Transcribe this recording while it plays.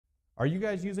Are you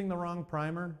guys using the wrong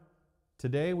primer?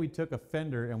 Today we took a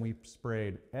fender and we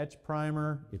sprayed Etch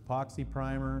primer, Epoxy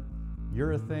primer,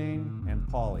 Urethane, and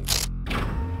Poly.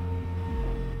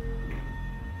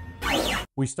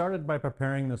 We started by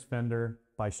preparing this fender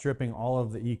by stripping all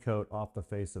of the E-coat off the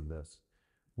face of this.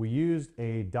 We used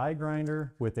a die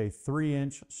grinder with a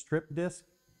 3-inch strip disc.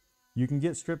 You can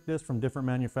get strip discs from different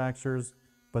manufacturers,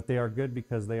 but they are good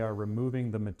because they are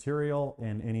removing the material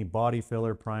in any body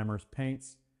filler, primers,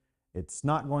 paints. It's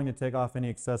not going to take off any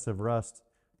excessive rust,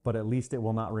 but at least it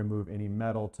will not remove any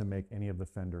metal to make any of the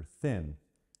fender thin.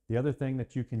 The other thing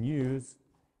that you can use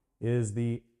is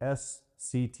the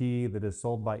SCT that is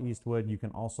sold by Eastwood. You can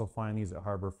also find these at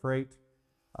Harbor Freight.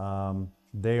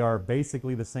 They are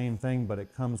basically the same thing, but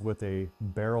it comes with a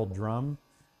barrel drum.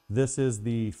 This is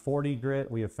the 40 grit.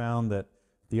 We have found that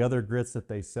the other grits that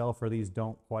they sell for these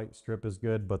don't quite strip as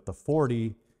good, but the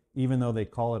 40, even though they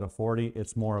call it a 40,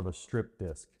 it's more of a strip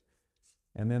disc.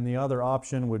 And then the other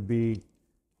option would be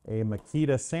a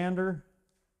Makita sander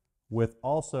with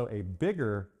also a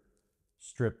bigger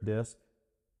strip disc.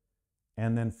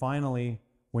 And then finally,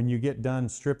 when you get done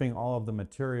stripping all of the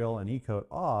material and E-coat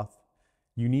off,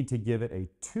 you need to give it a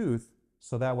tooth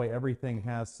so that way everything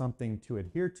has something to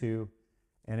adhere to,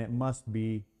 and it must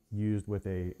be used with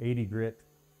a 80 grit.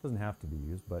 Doesn't have to be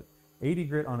used, but 80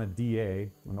 grit on a DA,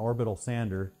 an orbital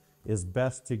sander, is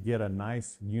best to get a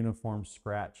nice uniform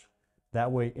scratch. That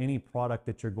way any product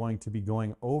that you're going to be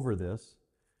going over this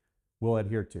will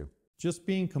adhere to. Just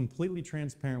being completely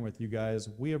transparent with you guys,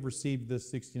 we have received this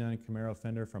 69 Camaro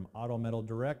fender from Auto Metal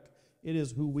Direct. It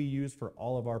is who we use for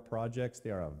all of our projects. They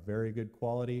are a very good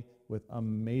quality with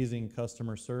amazing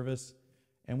customer service,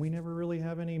 and we never really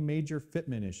have any major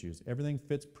fitment issues. Everything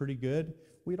fits pretty good.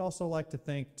 We'd also like to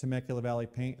thank Temecula Valley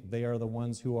Paint. They are the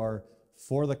ones who are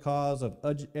for the cause of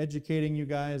educating you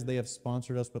guys. They have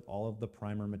sponsored us with all of the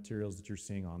primer materials that you're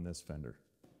seeing on this fender.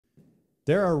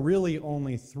 There are really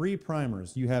only 3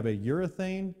 primers. You have a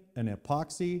urethane, an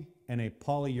epoxy, and a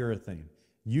polyurethane.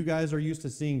 You guys are used to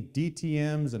seeing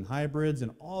DTMs and hybrids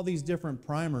and all these different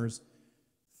primers.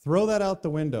 Throw that out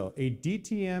the window. A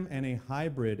DTM and a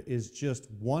hybrid is just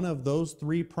one of those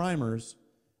 3 primers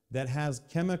that has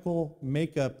chemical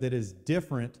makeup that is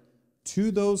different to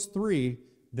those 3,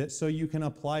 that so you can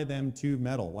apply them to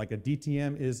metal. Like a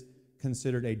DTM is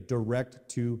considered a direct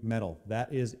to metal.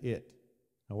 That is it.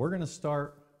 Now we're going to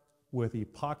start with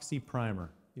epoxy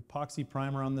primer. Epoxy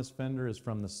primer on this fender is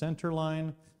from the center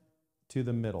line to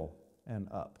the middle and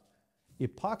up.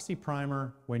 Epoxy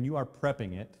primer, when you are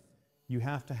prepping it, you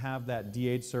have to have that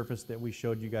DA'd surface that we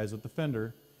showed you guys with the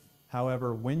fender.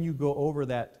 However, when you go over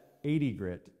that 80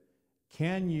 grit,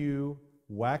 can you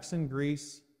wax and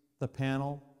grease the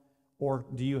panel, or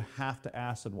do you have to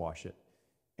acid wash it?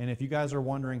 And if you guys are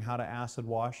wondering how to acid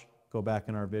wash, go back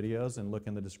in our videos and look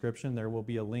in the description. There will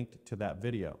be a link to that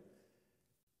video.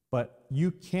 But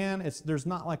you can, there's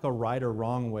not like a right or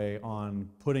wrong way on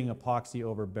putting epoxy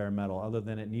over bare metal other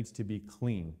than it needs to be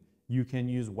clean. You can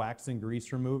use wax and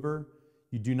grease remover.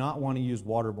 You do not want to use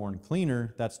waterborne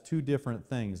cleaner. That's 2 different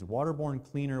things. Waterborne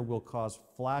cleaner will cause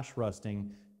flash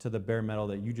rusting to the bare metal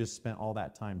that you just spent all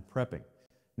that time prepping.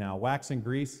 Now, wax and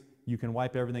grease, you can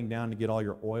wipe everything down to get all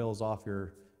your oils off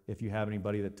if you have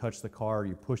anybody that touched the car or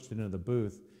you pushed it into the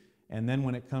booth. And then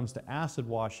when it comes to acid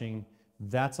washing,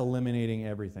 that's eliminating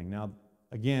everything. Now,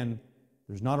 again,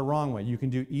 there's not a wrong way. You can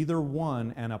do either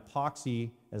one, and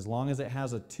epoxy, as long as it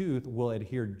has a tooth, will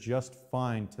adhere just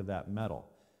fine to that metal.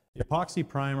 Epoxy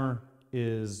primer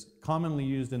is commonly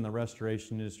used in the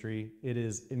restoration industry. It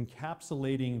is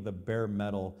encapsulating the bare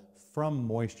metal from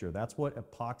moisture. That's what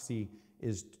epoxy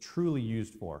is truly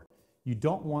used for. You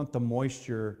don't want the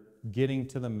moisture getting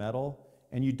to the metal,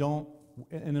 and you don't,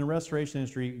 in the restoration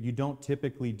industry, you don't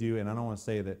typically do, and I don't want to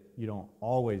say that you don't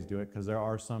always do it, because there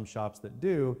are some shops that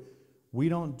do. We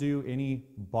don't do any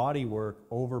body work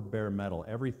over bare metal.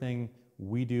 Everything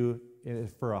we do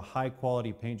for a high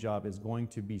quality paint job is going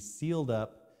to be sealed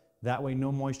up. That way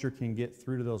no moisture can get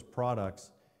through to those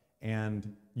products,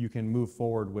 and you can move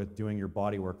forward with doing your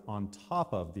body work on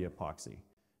top of the epoxy.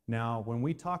 Now, when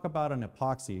we talk about an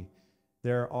epoxy,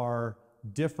 there are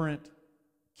different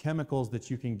chemicals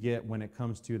that you can get when it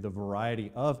comes to the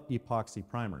variety of epoxy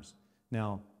primers.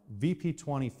 Now,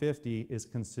 VP2050 is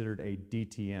considered a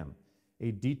DTM.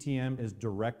 A DTM is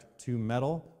direct to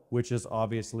metal, which is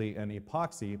obviously an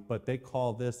epoxy, but they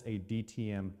call this a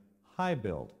DTM high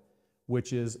build,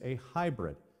 which is a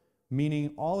hybrid,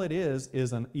 meaning all it is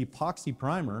an epoxy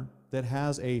primer that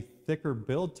has a thicker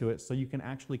build to it, so you can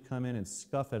actually come in and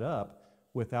scuff it up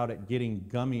without it getting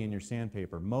gummy in your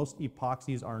sandpaper. Most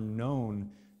epoxies are known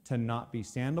to not be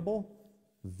sandable,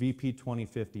 VP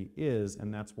 2050 is,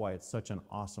 and that's why it's such an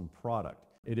awesome product.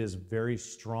 It is very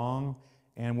strong,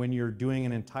 and when you're doing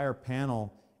an entire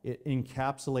panel, it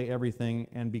encapsulates everything,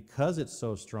 and because it's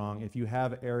so strong, if you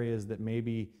have areas that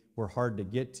maybe were hard to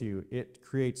get to, it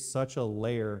creates such a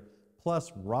layer,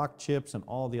 plus rock chips and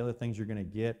all the other things you're gonna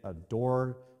get, a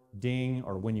door ding,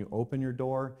 or when you open your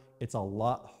door, it's a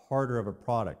lot harder of a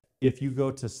product. If you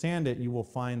go to sand it, you will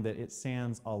find that it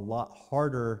sands a lot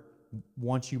harder.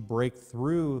 Once you break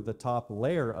through the top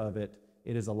layer of it,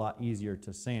 it is a lot easier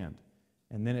to sand.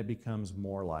 And then it becomes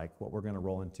more like what we're gonna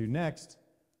roll into next,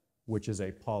 which is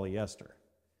a polyester.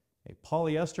 A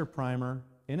polyester primer,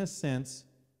 in a sense,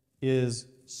 is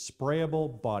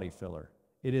sprayable body filler.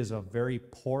 It is a very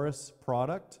porous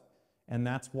product, and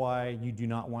that's why you do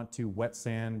not want to wet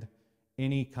sand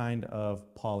any kind of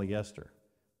polyester.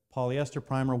 Polyester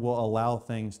primer will allow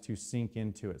things to sink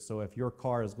into it. So if your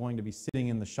car is going to be sitting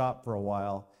in the shop for a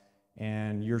while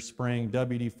and you're spraying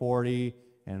WD-40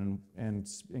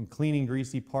 and cleaning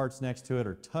greasy parts next to it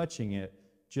or touching it,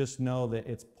 just know that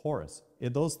it's porous.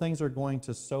 Those things are going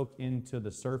to soak into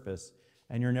the surface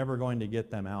and you're never going to get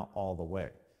them out all the way.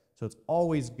 So it's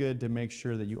always good to make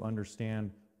sure that you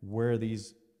understand where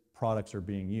these products are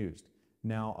being used.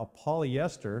 Now, a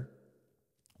polyester,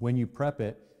 when you prep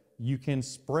it, you can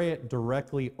spray it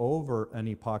directly over an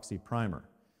epoxy primer.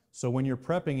 So when you're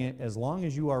prepping it, as long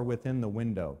as you are within the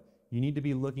window, you need to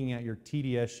be looking at your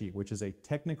TDS sheet, which is a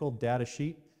technical data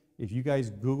sheet. If you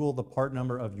guys Google the part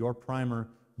number of your primer,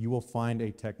 you will find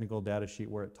a technical data sheet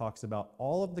where it talks about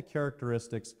all of the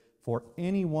characteristics for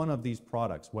any one of these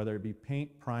products, whether it be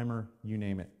paint, primer, you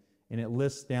name it. And it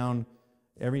lists down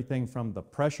everything from the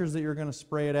pressures that you're gonna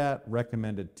spray it at,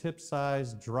 recommended tip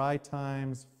size, dry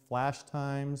times, flash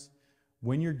times.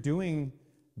 When you're doing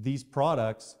these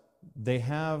products, they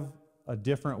have a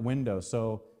different window.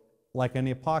 So like an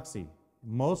epoxy,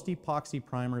 most epoxy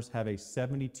primers have a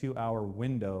 72-hour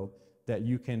window that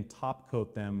you can top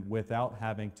coat them without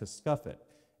having to scuff it.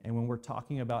 And when we're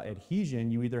talking about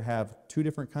adhesion, you either have two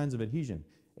different kinds of adhesion.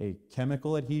 A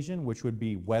chemical adhesion, which would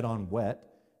be wet on wet,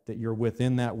 that you're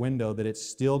within that window, that it's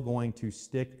still going to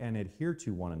stick and adhere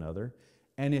to one another.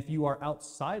 And if you are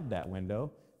outside that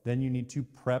window, then you need to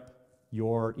prep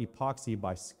your epoxy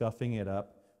by scuffing it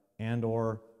up and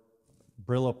or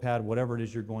Brillo pad, whatever it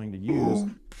is you're going to use.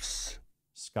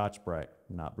 Scotch-Brite,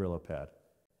 not Brillo pad.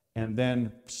 And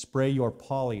then spray your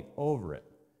poly over it.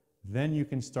 Then you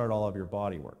can start all of your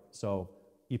body work. So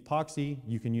epoxy,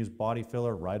 you can use body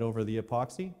filler right over the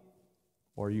epoxy,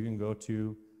 or you can go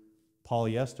to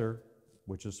polyester,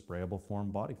 which is sprayable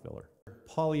form body filler.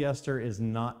 Polyester is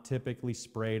not typically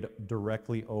sprayed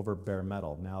directly over bare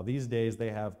metal. Now these days they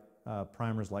have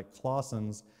primers like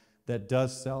Clausen's that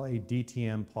does sell a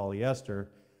DTM polyester.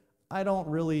 I don't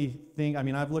really think, I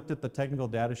mean, I've looked at the technical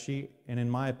data sheet, and in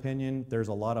my opinion, there's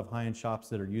a lot of high-end shops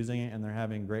that are using it and they're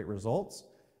having great results,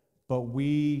 but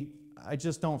I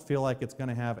just don't feel like it's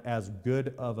gonna have as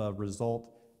good of a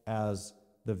result as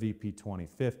the VP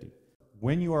 2050.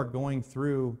 When you are going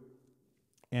through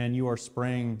and you are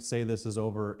spraying, say this is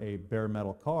over a bare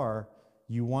metal car,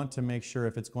 you want to make sure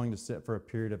if it's going to sit for a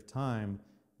period of time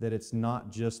that it's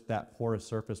not just that porous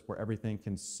surface where everything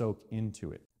can soak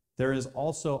into it. There is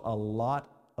also a lot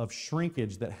of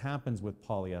shrinkage that happens with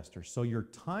polyester. So your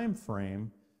time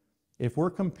frame, if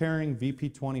we're comparing VP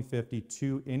 2050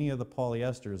 to any of the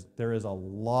polyesters, there is a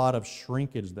lot of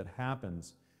shrinkage that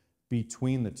happens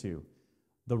between the two.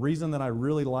 The reason that I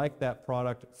really like that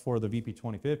product for the VP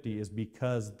 2050 is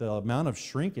because the amount of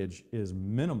shrinkage is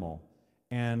minimal.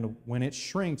 And when it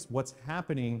shrinks, what's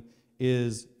happening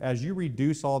is as you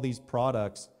reduce all these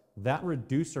products, that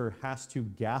reducer has to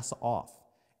gas off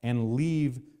and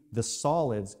leave the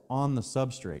solids on the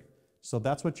substrate. So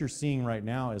that's what you're seeing right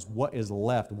now is what is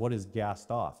left, what is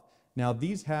gassed off. Now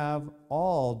these have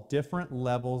all different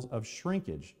levels of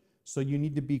shrinkage. So you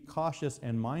need to be cautious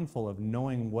and mindful of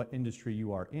knowing what industry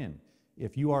you are in.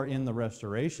 If you are in the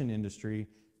restoration industry,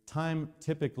 time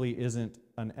typically isn't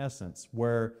an essence,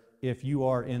 where if you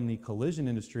are in the collision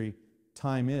industry,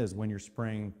 time is when you're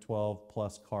spraying 12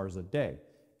 plus cars a day,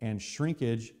 and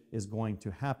shrinkage is going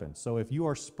to happen. So if you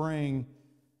are spraying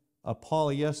a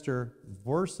polyester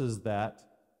versus that,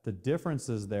 the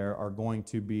differences there are going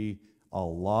to be a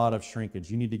lot of shrinkage.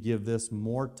 You need to give this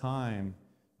more time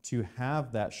to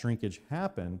have that shrinkage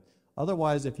happen.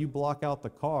 Otherwise, if you block out the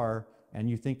car and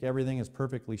you think everything is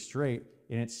perfectly straight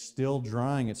and it's still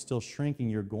drying, it's still shrinking,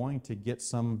 you're going to get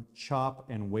some chop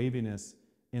and waviness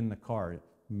in the car.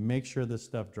 Make sure this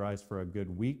stuff dries for a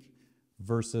good week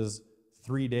versus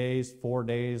 3 days, 4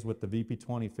 days with the VP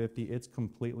 2050. It's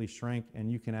completely shrank,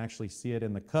 and you can actually see it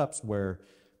in the cups where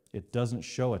it doesn't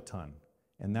show a ton.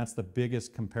 And that's the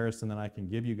biggest comparison that I can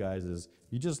give you guys is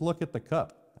you just look at the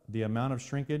cup, the amount of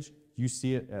shrinkage, you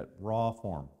see it at raw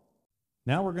form.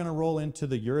 Now we're gonna roll into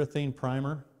the urethane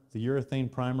primer. The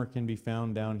urethane primer can be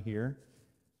found down here.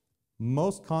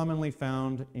 Most commonly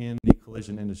found in the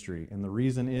collision industry. And the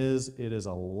reason is it is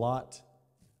a lot,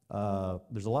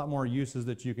 there's a lot more uses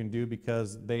that you can do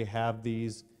because they have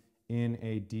these in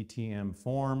a DTM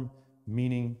form,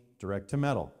 meaning direct to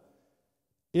metal.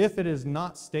 If it is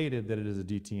not stated that it is a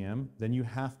DTM, then you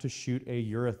have to shoot a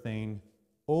urethane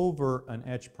over an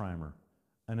etch primer.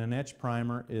 And an etch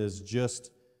primer is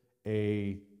just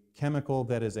a chemical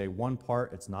that is a 1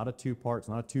 part, it's not a 2 part, it's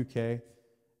not a 2K.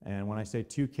 And when I say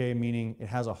 2K, meaning it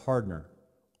has a hardener.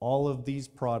 All of these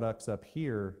products up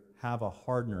here have a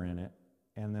hardener in it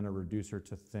and then a reducer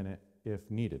to thin it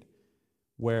if needed.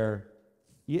 Where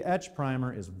etch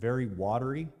primer is very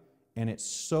watery and it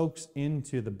soaks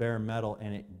into the bare metal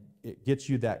and it gets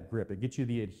you that grip. It gets you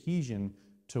the adhesion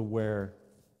to where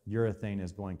urethane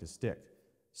is going to stick.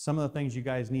 Some of the things you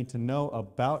guys need to know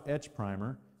about etch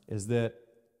primer is that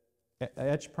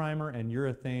etch primer and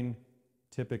urethane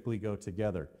typically go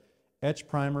together. Etch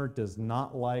primer does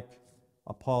not like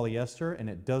a polyester and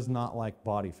it does not like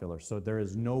body filler. So there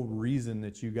is no reason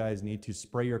that you guys need to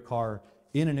spray your car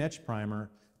in an etch primer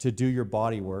to do your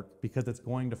body work because it's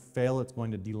going to fail, it's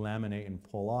going to delaminate and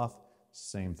pull off.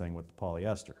 Same thing with the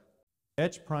polyester.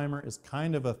 Etch primer is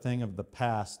kind of a thing of the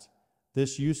past.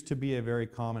 This used to be a very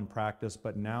common practice,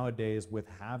 but nowadays with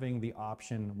having the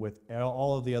option with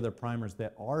all of the other primers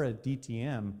that are a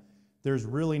DTM, there's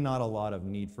really not a lot of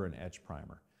need for an etch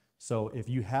primer. So if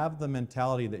you have the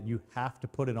mentality that you have to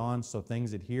put it on so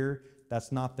things adhere,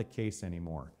 that's not the case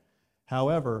anymore.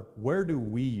 However, where do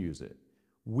we use it?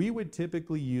 We would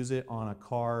typically use it on a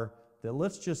car that,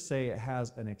 let's just say it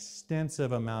has an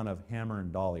extensive amount of hammer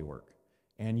and dolly work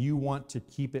and you want to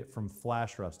keep it from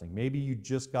flash rusting. Maybe you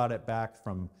just got it back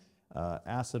from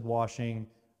acid washing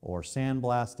or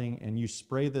sandblasting and you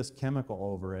spray this chemical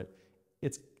over it.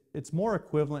 It's more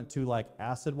equivalent to like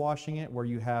acid washing it where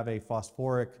you have a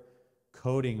phosphoric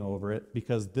coating over it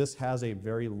because this has a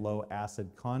very low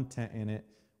acid content in it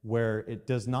where it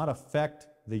does not affect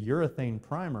the urethane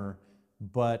primer,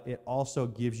 but it also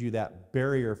gives you that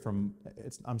barrier from,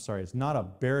 it's not a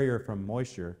barrier from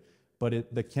moisture,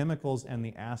 but the chemicals and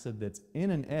the acid that's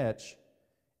in an etch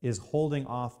is holding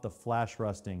off the flash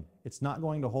rusting. It's not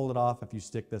going to hold it off if you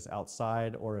stick this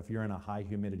outside or if you're in a high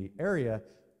humidity area,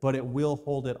 but it will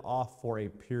hold it off for a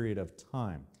period of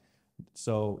time.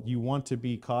 So you want to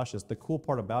be cautious. The cool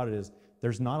part about it is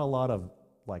there's not a lot of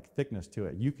like thickness to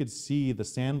it. You could see the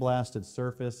sandblasted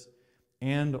surface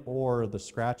and or the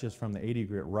scratches from the 80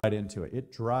 grit right into it.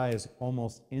 It dries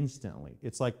almost instantly.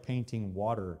 It's like painting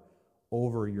water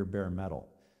over your bare metal.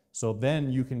 So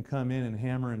then you can come in and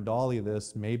hammer and dolly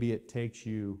this. Maybe it takes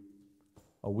you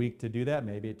a week to do that.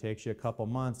 Maybe it takes you a couple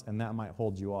months and that might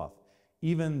hold you off.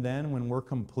 Even then, when we're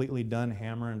completely done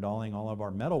hammer and dollying all of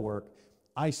our metal work,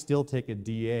 I still take a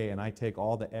DA and I take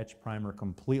all the etch primer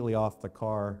completely off the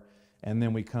car and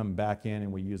then we come back in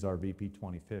and we use our VP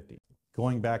 2050.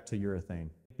 Going back to urethane,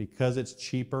 because it's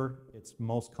cheaper, it's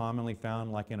most commonly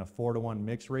found like in a 4-to-1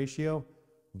 mix ratio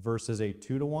versus a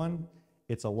 2-to-1.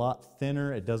 It's a lot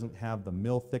thinner, it doesn't have the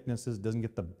mill thicknesses, doesn't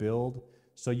get the build.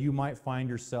 So you might find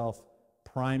yourself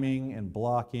priming and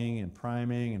blocking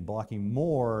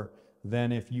more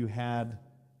than if you had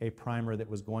a primer that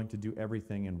was going to do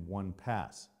everything in one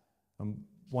pass,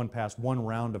 one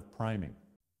round of priming.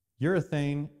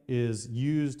 Urethane is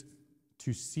used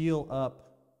to seal up.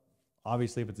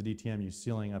 Obviously, if it's a DTM, you're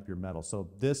sealing up your metal. So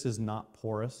this is not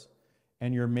porous,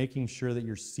 and you're making sure that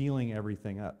you're sealing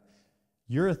everything up.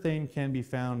 Urethane can be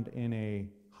found in a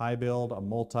high build, a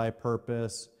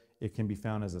multi-purpose. It can be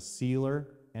found as a sealer,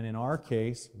 and in our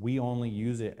case, we only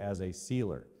use it as a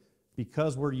sealer.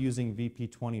 Because we're using VP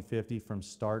 2050 from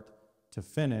start to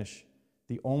finish,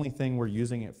 the only thing we're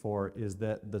using it for is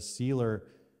that the sealer,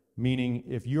 meaning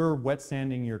if you're wet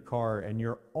sanding your car and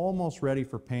you're almost ready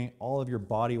for paint, all of your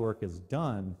body work is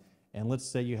done, and let's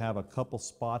say you have a couple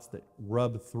spots that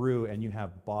rub through and you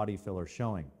have body filler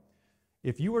showing.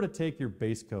 If you were to take your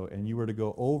base coat and you were to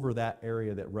go over that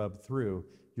area that rubbed through,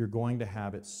 you're going to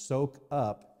have it soak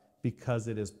up because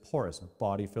it is porous.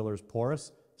 Body filler is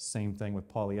porous, same thing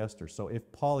with polyester. So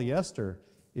if polyester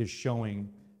is showing,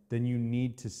 then you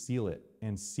need to seal it.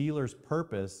 And sealer's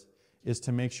purpose is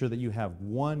to make sure that you have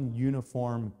one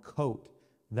uniform coat.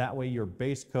 That way your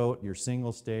base coat, your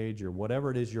single stage, or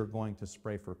whatever it is you're going to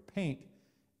spray for paint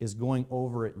is going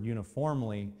over it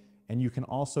uniformly. And you can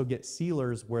also get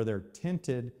sealers where they're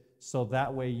tinted, so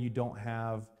that way you don't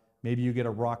have maybe you get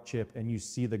a rock chip and you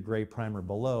see the gray primer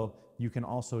below, you can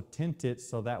also tint it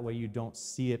so that way you don't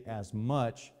see it as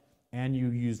much and you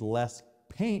use less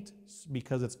paint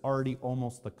because it's already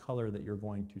almost the color that you're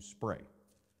going to spray.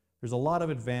 There's a lot of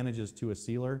advantages to a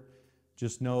sealer.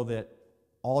 Just know that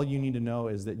all you need to know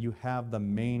is that you have the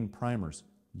main primers.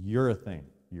 Urethane.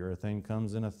 Urethane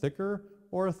comes in a thicker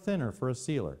or a thinner for a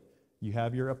sealer. You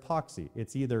have your epoxy.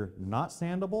 It's either not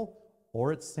sandable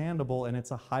or it's sandable and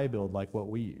it's a high build like what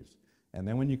we use. And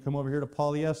then when you come over here to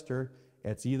polyester,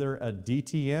 it's either a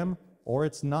DTM or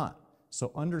it's not.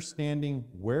 So understanding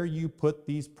where you put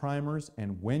these primers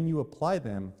and when you apply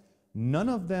them, none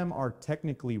of them are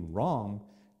technically wrong.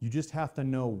 You just have to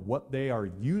know what they are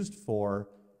used for,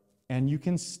 and you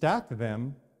can stack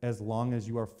them as long as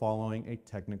you are following a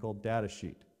technical data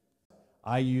sheet.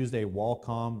 I used a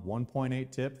Wacom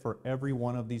 1.8 tip for every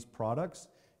one of these products.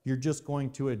 You're just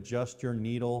going to adjust your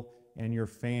needle and your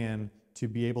fan to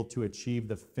be able to achieve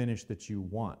the finish that you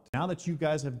want. Now that you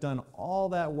guys have done all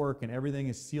that work and everything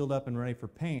is sealed up and ready for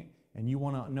paint, and you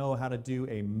want to know how to do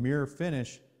a mirror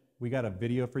finish, we got a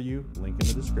video for you, link in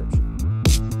the description.